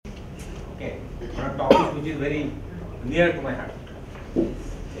Okay, on a topic which is very near to my heart.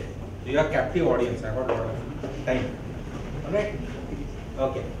 Okay. So you are captive audience. I got a lot of time. Alright?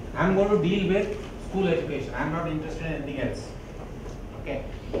 Okay. I am going to deal with school education. I am not interested in anything else. Okay.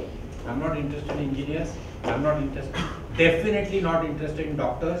 I am not interested in engineers. I am not interested. Definitely not interested in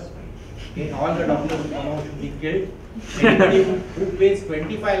doctors. Okay. All the doctors who come out should be killed. Anybody who pays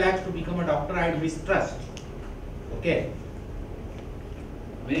 25 lakhs to become a doctor, I mistrust. Okay.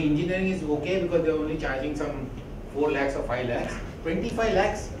 When engineering is okay because they are only charging some 4 lakhs or 5 lakhs. 25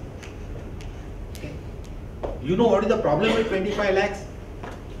 lakhs. Okay. You know what is the problem with 25 lakhs?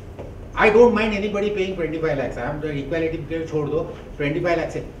 I don't mind anybody paying 25 lakhs. I am the equality पे छोड़ दो 25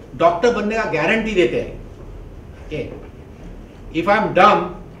 lakhs से doctor बनने का guarantee देते हैं. Okay. If I am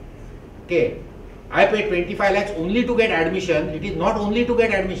dumb, okay, I pay 25 lakhs only to get admission. It is not only to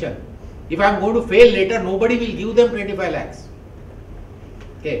get admission. If I am going to fail later, nobody will give them 25 lakhs.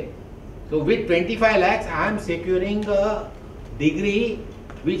 Okay. So with 25 lakhs, I am securing a degree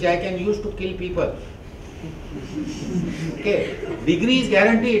which I can use to kill people. Okay. Degree is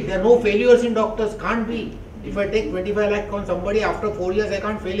guaranteed. There are no failures in doctors. Can't be. If I take 25 lakhs on somebody, after 4 years, I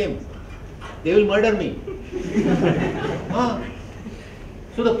can't fail him. They will murder me.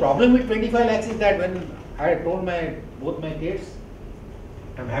 So the problem with 25 lakhs is that when I told both my kids,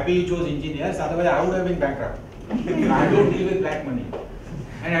 I'm happy you chose engineers, otherwise I would have been bankrupt. I don't deal with black money.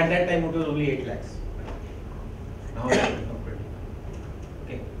 And at that time it was only 8 lakhs. Now it has become 20.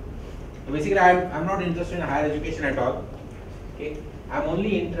 Okay. So basically I'm not interested in higher education at all. Okay. I'm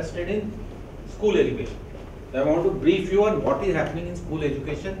only interested in school education. So I want to brief you on what is happening in school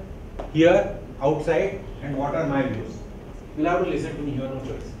education here, outside, and what are my views. You'll have to listen to me, you have no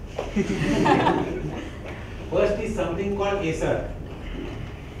choice. First is something called ASER.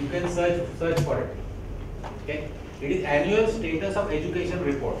 You can search for it. Okay. It is Annual Status of Education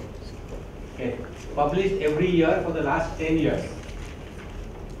Report. Okay. Published every year for the last 10 years.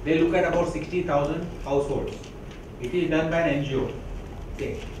 They look at about 60,000 households. It is done by an NGO.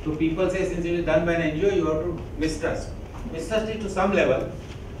 Okay. So people say since it is done by an NGO, you have to mistrust. Mistrust it to some level.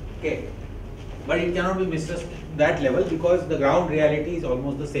 Okay. But it cannot be mistrust that level because the ground reality is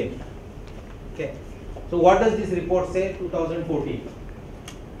almost the same. Okay. So what does this report say? 2014.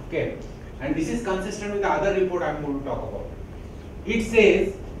 Okay. And this is consistent with the other report I am going to talk about. It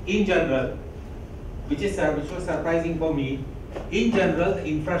says, in general, which was surprising for me, in general, the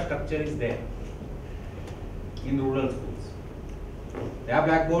infrastructure is there in rural schools. There are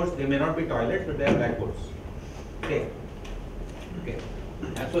blackboards. They may not be toilets, but there are blackboards. Okay. Okay.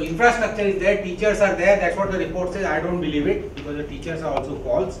 And so infrastructure is there, teachers are there, that's what the report says. I don't believe it because the teachers are also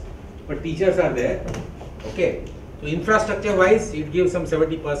false, but teachers are there. Okay. So infrastructure wise, it gives some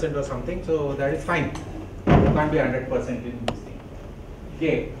 70% or something, so that is fine. You can't be 100% in this thing.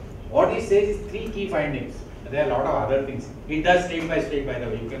 Okay. What it says is 3 key findings. There are a lot of other things. It does state by the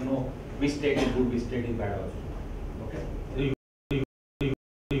way. You can know which state is good, which state is bad also.